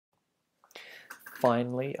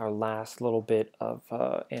finally, our last little bit of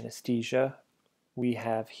anesthesia we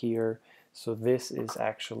have here. So this is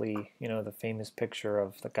actually, the famous picture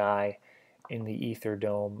of the guy in the ether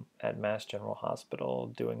dome at Mass General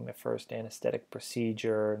Hospital doing the first anesthetic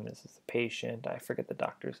procedure, and this is the patient. I forget the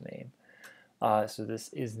doctor's name. So this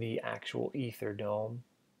is the actual ether dome.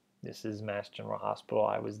 This is Mass General Hospital.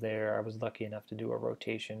 I was there. I was lucky enough to do a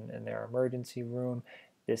rotation in their emergency room.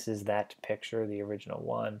 This is that picture, the original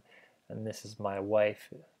one. And this is my wife,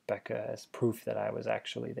 Becca, as proof that I was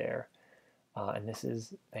actually there. And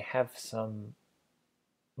they have some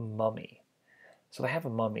mummy. So they have a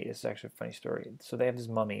mummy. This is actually a funny story. So they have this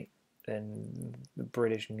mummy, and the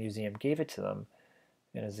British Museum gave it to them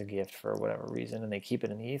and as a gift for whatever reason, and they keep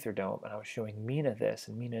it in the ether dome. And I was showing Mina this,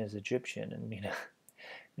 and Mina is Egyptian, and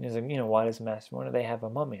he's like, why do they have a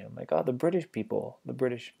mummy? I'm like, oh, the British people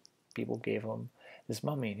gave them this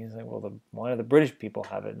mummy. And he's like, well, why do the British people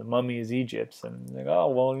have it? The mummy is Egypt's. And I'm like, oh,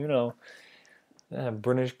 well,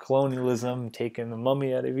 British colonialism taking the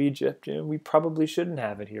mummy out of Egypt. We probably shouldn't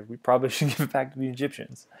have it here. We probably should give it back to the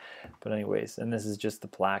Egyptians. But anyways, and this is just the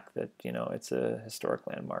plaque that, it's a historic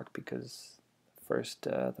landmark because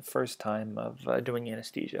the first time of doing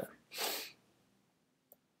anesthesia.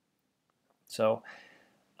 So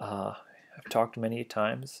I've talked many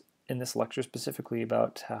times in this lecture specifically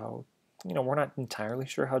about how, we're not entirely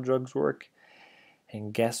sure how drugs work.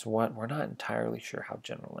 And guess what? We're not entirely sure how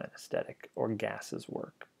general anesthetic or gases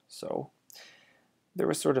work. So there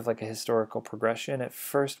was sort of like a historical progression. At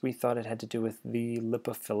first, we thought it had to do with the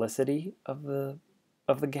lipophilicity of the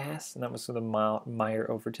gas, and that was sort of the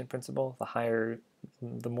Meyer-Overton principle.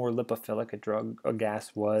 The more lipophilic a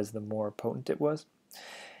gas was, the more potent it was. It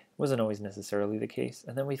wasn't always necessarily the case.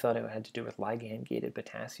 And then we thought it had to do with ligand-gated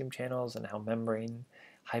potassium channels and how membrane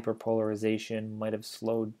hyperpolarization might have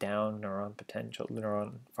slowed down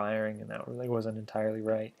neuron firing, and that really wasn't entirely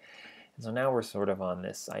right. And so now we're sort of on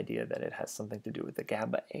this idea that it has something to do with the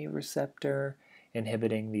GABA A receptor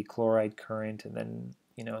inhibiting the chloride current, and then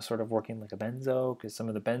sort of working like a benzo, because some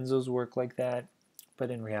of the benzos work like that.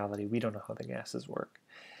 But in reality, we don't know how the gases work.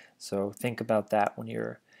 So think about that when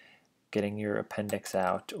you're getting your appendix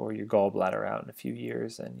out or your gallbladder out in a few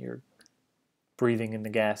years, and you're breathing in the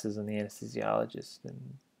gases and the anesthesiologist,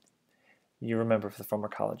 and you remember for the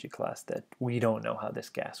pharmacology class that we don't know how this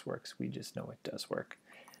gas works. We just know it does work.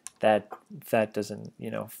 That doesn't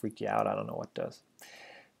freak you out. I don't know what does.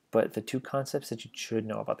 But the two concepts that you should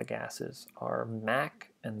know about the gases are MAC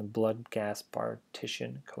and the blood gas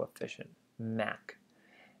partition coefficient. MAC,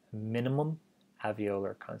 minimum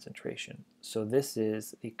alveolar concentration. So this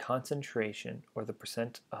is the concentration or the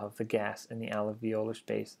percent of the gas in the alveolar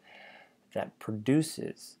space that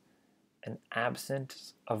produces an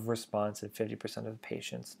absence of response in 50% of the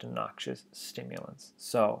patients to noxious stimulants.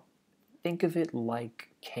 So think of it like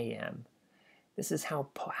Km. This is how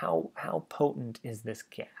potent is this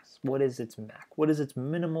gas? What is its MAC? What is the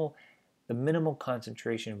minimal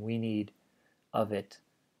concentration we need of it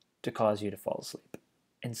to cause you to fall asleep?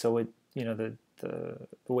 And so it, the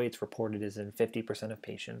way it's reported is in 50% of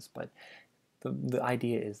patients, but the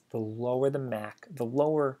idea is the lower the MAC, the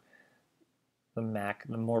more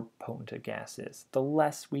potent a gas is. The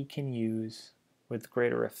less we can use with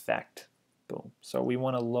greater effect. Boom. So we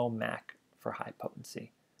want a low MAC for high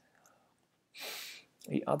potency.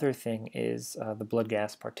 The other thing is the blood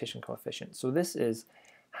gas partition coefficient. So this is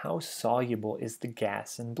how soluble is the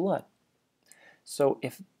gas in blood. So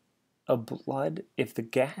if the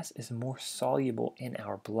gas is more soluble in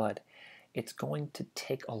our blood, it's going to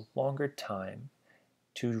take a longer time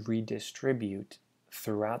to redistribute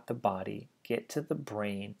throughout the body, get to the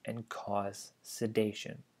brain, and cause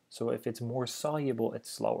sedation. So if it's more soluble,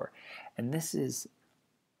 it's slower. And this is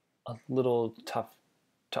a little tough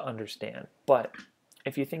to understand, but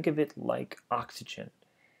if you think of it like oxygen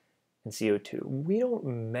and CO2, we don't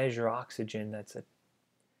measure oxygen. That's a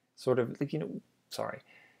sort of like,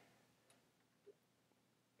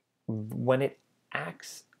 when it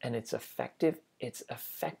acts and it's effective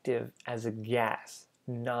as a gas,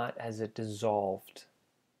 not as a dissolved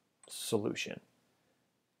solution.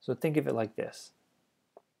 So think of it like this.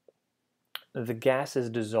 The gas is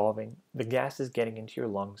dissolving, the gas is getting into your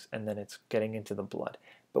lungs, and then it's getting into the blood.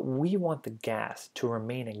 But we want the gas to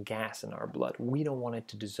remain a gas in our blood. We don't want it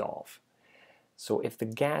to dissolve. So if the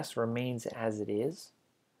gas remains as it is,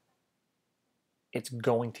 it's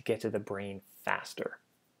going to get to the brain faster.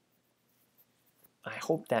 I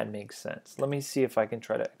hope that makes sense. Let me see if I can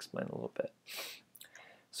try to explain a little bit.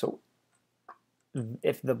 So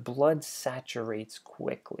if the blood saturates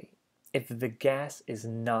quickly, if the gas is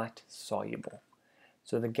not soluble,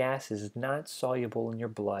 so the gas is not soluble in your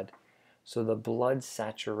blood, So the blood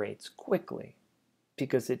saturates quickly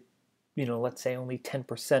because it, let's say only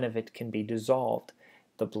 10% of it can be dissolved.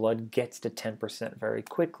 The blood gets to 10% very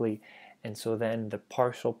quickly, and so then the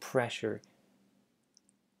partial pressure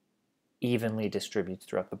evenly distributes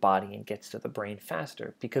throughout the body and gets to the brain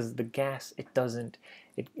faster, because the gas, it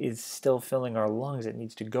is still filling our lungs. It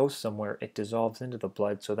needs to go somewhere. It dissolves into the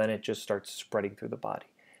blood, so then it just starts spreading through the body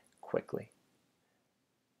quickly.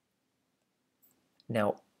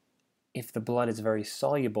 Now, if the blood is very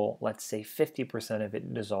soluble, let's say 50% of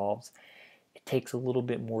it dissolves, it takes a little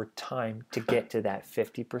bit more time to get to that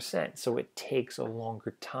 50%. So it takes a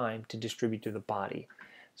longer time to distribute through the body.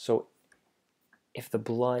 So if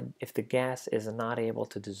the gas is not able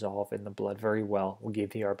to dissolve in the blood very well, we'll give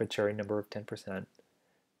the arbitrary number of 10%.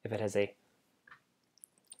 If it has a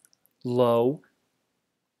low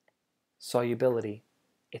solubility,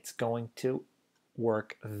 it's going to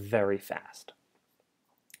work very fast.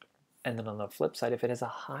 And then on the flip side, if it has a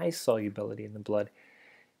high solubility in the blood,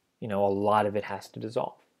 a lot of it has to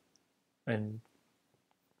dissolve and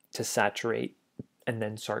to saturate and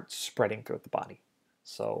then start spreading throughout the body.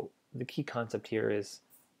 So the key concept here is,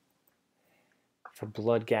 for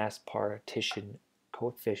blood gas partition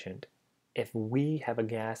coefficient, if we have a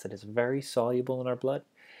gas that is very soluble in our blood,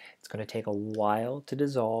 it's going to take a while to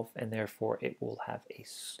dissolve, and therefore it will have a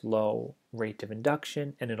slow rate of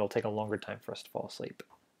induction, and it'll take a longer time for us to fall asleep.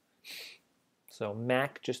 So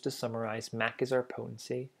MAC, just to summarize, MAC is our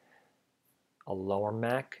potency. A lower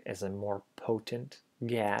MAC is a more potent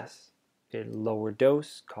gas. A lower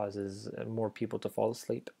dose causes more people to fall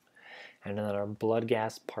asleep. And then our blood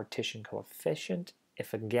gas partition coefficient,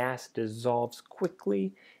 if a gas dissolves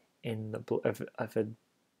quickly in the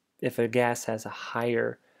if a gas has a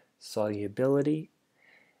higher solubility,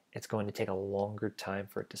 it's going to take a longer time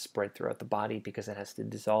for it to spread throughout the body, because it has to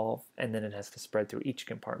dissolve and then it has to spread through each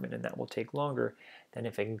compartment, and that will take longer than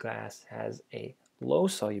if a gas has a low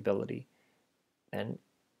solubility. Then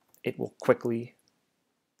it will quickly,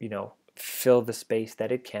 fill the space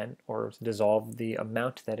that it can, or dissolve the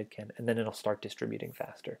amount that it can, and then it'll start distributing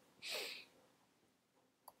faster.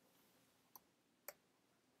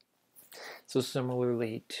 So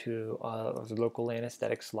similarly to the local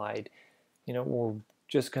anesthetic slide, we're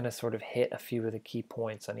just going to sort of hit a few of the key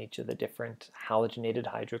points on each of the different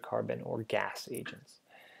halogenated hydrocarbon or gas agents.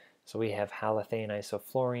 So we have halothane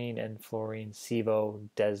isoflurane, N-fluorine, sevoflurane,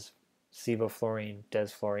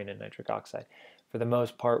 desflurane, and nitric oxide. For the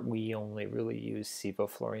most part, we only really use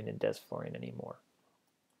sevoflurane and desflurane anymore.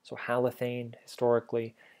 So halothane,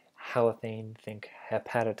 historically, think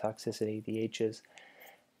hepatotoxicity, the H's,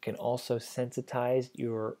 can also sensitize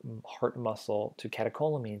your heart muscle to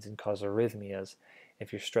catecholamines and cause arrhythmias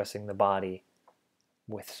if you're stressing the body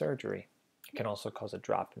with surgery. It can also cause a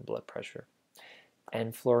drop in blood pressure.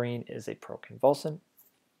 N-fluorine is a proconvulsant.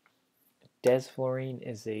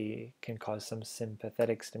 Desflurane can cause some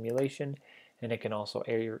sympathetic stimulation, and it can also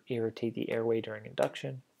irritate the airway during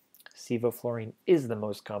induction. Sevoflurane is the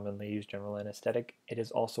most commonly used general anesthetic. It is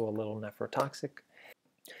also a little nephrotoxic.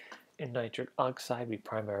 In nitric oxide, we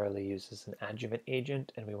primarily use as an adjuvant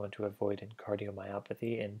agent, and we want to avoid in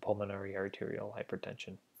cardiomyopathy and pulmonary arterial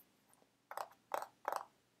hypertension.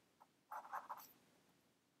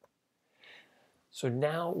 So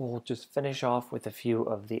now we'll just finish off with a few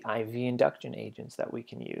of the IV induction agents that we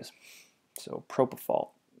can use. So propofol.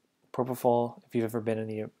 Propofol, if you've ever been in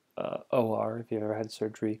the OR, if you've ever had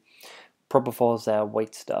surgery, propofol is that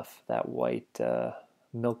white stuff, that white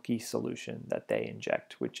milky solution that they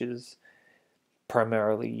inject, which is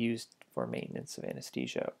primarily used for maintenance of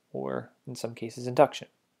anesthesia, or in some cases induction.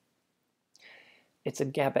 It's a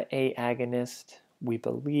GABA A agonist, we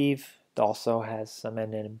believe. It also has some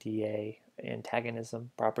NMDA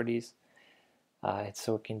antagonism properties.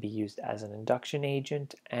 So it can be used as an induction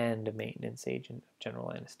agent and a maintenance agent of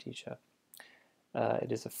general anesthesia.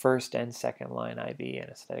 It is a first and second line IV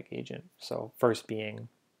anesthetic agent. So first being,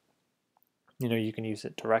 you can use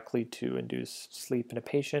it directly to induce sleep in a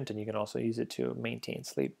patient, and you can also use it to maintain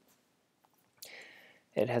sleep.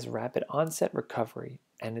 It has rapid onset recovery,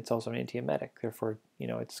 and it's also an antiemetic. Therefore,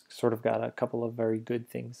 it's sort of got a couple of very good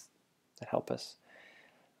things that help us.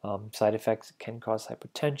 Side effects can cause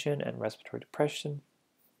hypotension and respiratory depression.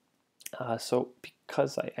 So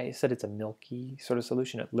because I said it's a milky sort of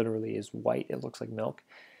solution, it literally is white, it looks like milk.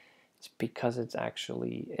 It's because it's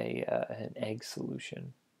actually an egg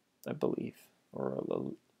solution, I believe.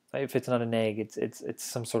 Or if it's not an egg, it's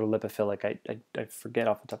some sort of lipophilic. I forget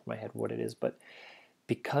off the top of my head what it is, but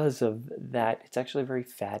because of that, it's actually very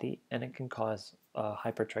fatty, and it can cause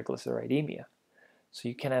hypertriglyceridemia. So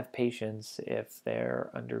you can have patients, if they're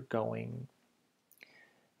undergoing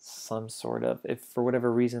some sort of, if for whatever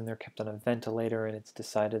reason they're kept on a ventilator and it's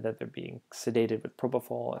decided that they're being sedated with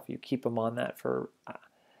propofol, if you keep them on that for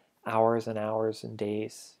hours and hours and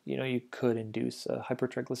days, you could induce a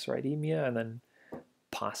hypertriglyceridemia and then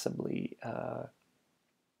possibly a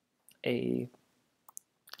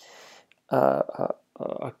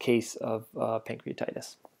case of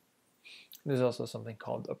pancreatitis. There's also something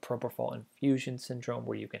called a propofol infusion syndrome,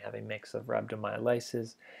 where you can have a mix of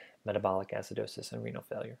rhabdomyolysis, metabolic acidosis, and renal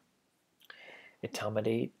failure.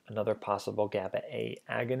 Etomidate, another possible GABA-A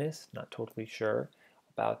agonist, not totally sure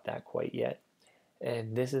about that quite yet.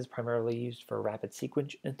 And this is primarily used for rapid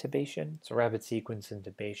sequence intubation. So rapid sequence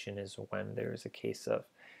intubation is when there's a case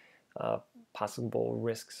of possible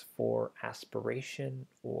risks for aspiration,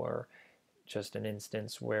 or just an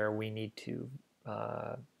instance where we need to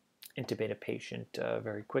intubate a patient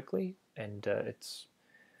very quickly, and it's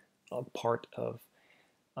a part of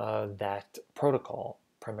that protocol.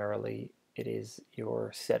 Primarily, it is your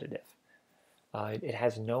sedative. It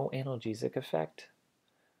has no analgesic effect.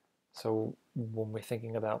 So when we're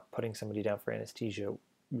thinking about putting somebody down for anesthesia,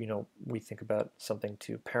 we think about something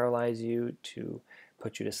to paralyze you, to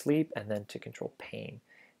put you to sleep, and then to control pain.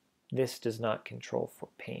 This does not control for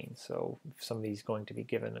pain. So if somebody's going to be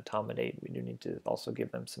given etomidate, we do need to also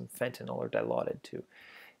give them some fentanyl or Dilaudid to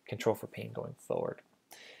control for pain going forward.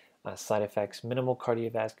 Side effects: minimal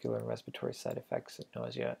cardiovascular and respiratory side effects,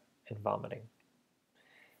 nausea and vomiting.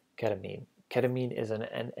 Ketamine. Ketamine is an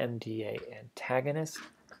NMDA antagonist.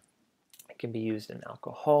 It can be used in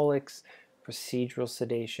alcoholics, procedural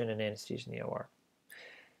sedation, and anesthesia in the OR.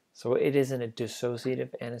 So it isn't a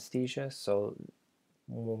dissociative anesthesia. So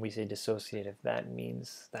when we say dissociative, that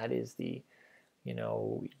means that is the,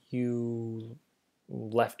 you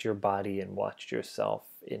left your body and watched yourself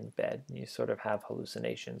in bed, and you sort of have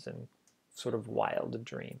hallucinations and sort of wild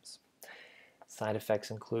dreams. Side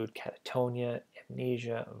effects include catatonia,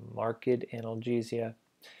 amnesia, marked analgesia.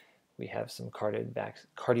 We have some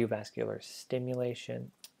cardiovascular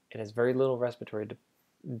stimulation. It has very little respiratory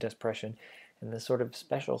depression. And the sort of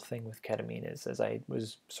special thing with ketamine is, as I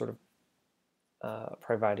was sort of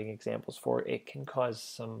providing examples for, it can cause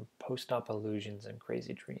some post-op illusions and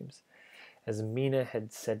crazy dreams. As Mina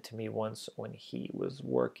had said to me once when he was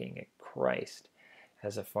working at Christ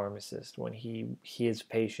as a pharmacist, when his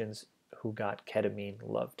patients who got ketamine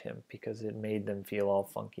loved him because it made them feel all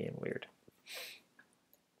funky and weird.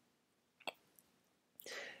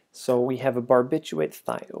 So we have a barbiturate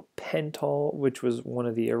thiopental, which was one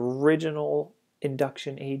of the original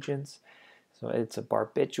induction agents. So it's a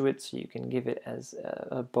barbiturate, so you can give it as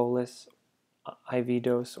a bolus IV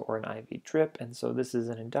dose or an IV drip. And so this is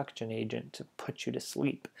an induction agent to put you to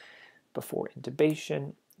sleep before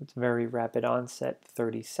intubation. It's very rapid onset,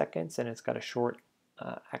 30 seconds, and it's got a short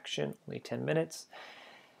action, only 10 minutes.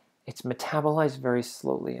 It's metabolized very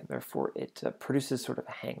slowly, and therefore it produces sort of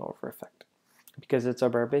a hangover effect. Because it's a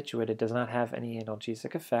barbiturate, it does not have any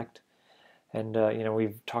analgesic effect. And,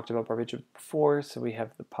 we've talked about barbiturate before, so we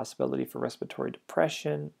have the possibility for respiratory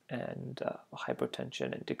depression and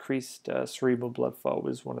hypotension, and decreased cerebral blood flow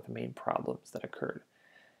was one of the main problems that occurred.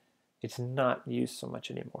 It's not used so much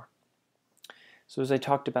anymore. So as I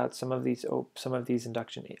talked about, some of these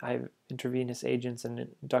intravenous agents and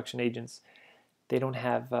induction agents, they don't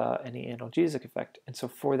have any analgesic effect. And so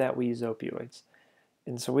for that, we use opioids.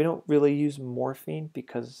 And so we don't really use morphine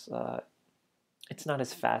because it's not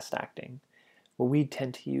as fast acting. What we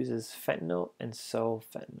tend to use is fentanyl and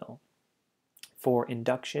sulfentanyl for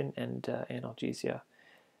induction and analgesia.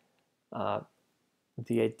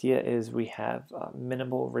 The idea is we have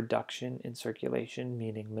minimal reduction in circulation,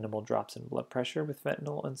 meaning minimal drops in blood pressure with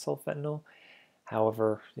fentanyl and sulfentanyl.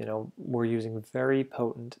 However, we're using very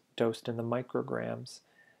potent, dosed in the micrograms,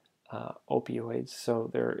 opioids, so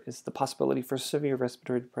there is the possibility for severe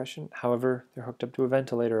respiratory depression. However, they're hooked up to a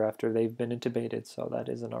ventilator after they've been intubated, so that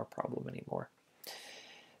isn't our problem anymore.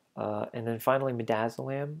 And then finally,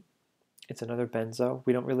 midazolam. It's another benzo.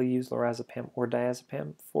 We don't really use lorazepam or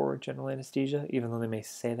diazepam for general anesthesia, even though they may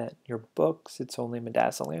say that in your books. It's only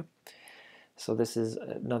midazolam. So this is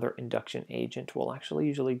another induction agent. We'll actually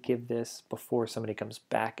usually give this before somebody comes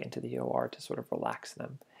back into the OR to sort of relax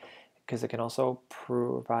them, because it can also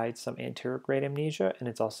provide some anterior grade amnesia, and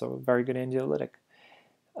it's also a very good anxiolytic.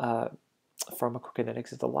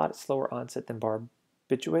 Pharmacokinetics is a lot slower onset than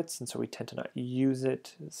barbiturates, and so we tend to not use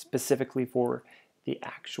it specifically for the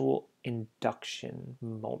actual induction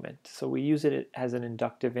moment. So we use it as an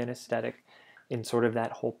inductive anesthetic in sort of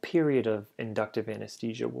that whole period of inductive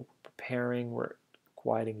anesthesia. We're preparing, we're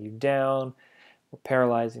quieting you down, we're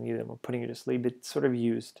paralyzing you, then we're putting you to sleep. It's sort of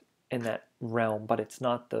used in that realm, but it's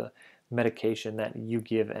not the medication that you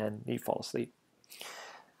give and you fall asleep.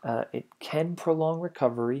 It can prolong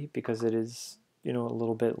recovery because it is, a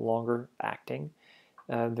little bit longer acting.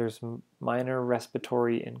 There's minor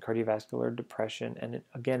respiratory and cardiovascular depression, and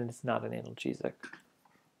again, it's not an analgesic.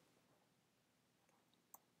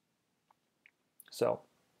 So,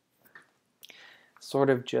 sort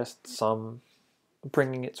of just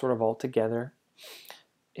bringing it sort of all together.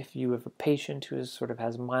 If you have a patient who sort of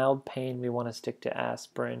has mild pain, we want to stick to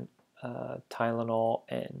aspirin, Tylenol,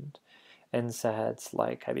 and NSAIDs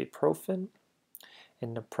like ibuprofen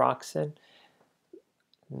and naproxen.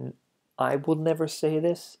 I will never say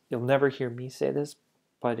this. You'll never hear me say this,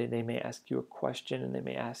 but they may ask you a question and they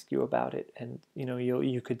may ask you about it, and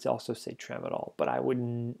you could also say tramadol, but I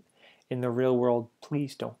wouldn't. In the real world,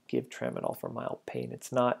 please don't give tramadol for mild pain.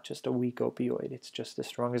 It's not just a weak opioid. It's just as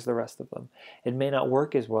strong as the rest of them. It may not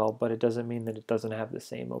work as well, but it doesn't mean that it doesn't have the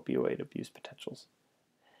same opioid abuse potentials.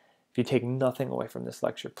 If you take nothing away from this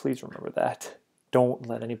lecture, please remember that. Don't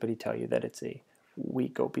let anybody tell you that it's a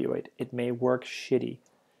weak opioid. It may work shitty,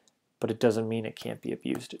 but it doesn't mean it can't be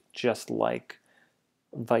abused, just like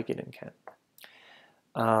Vicodin can.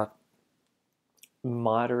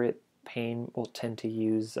 Moderate pain will tend to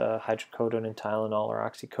use hydrocodone and Tylenol, or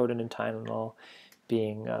oxycodone and Tylenol,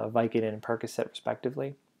 being Vicodin and Percocet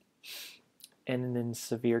respectively. And in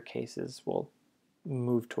severe cases, we'll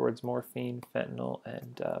move towards morphine, fentanyl,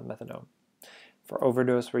 and methadone. For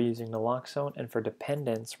overdose, we're using naloxone, and for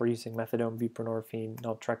dependence, we're using methadone, buprenorphine,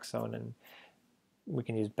 naltrexone, and we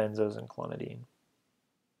can use benzos and clonidine.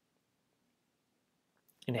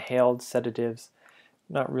 Inhaled sedatives,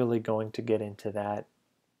 not really going to get into that.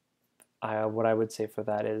 What I would say for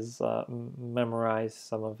that is memorize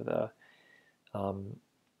some of the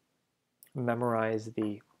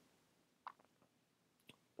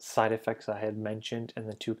side effects I had mentioned and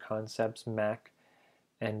the two concepts, MAC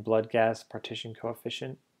and blood gas partition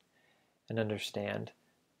coefficient, and understand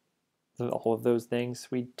all of those things.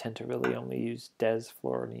 We tend to really only use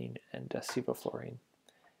desflurane and sevoflurane.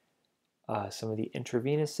 Some of the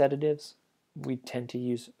intravenous sedatives, we tend to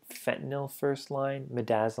use fentanyl first line,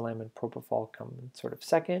 midazolam and propofol come in sort of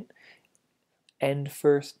second. And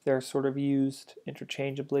first, they're sort of used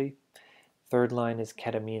interchangeably. Third line is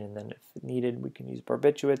ketamine, and then if needed, we can use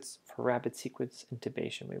barbiturates. For rapid sequence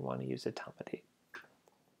intubation, we want to use etomidate.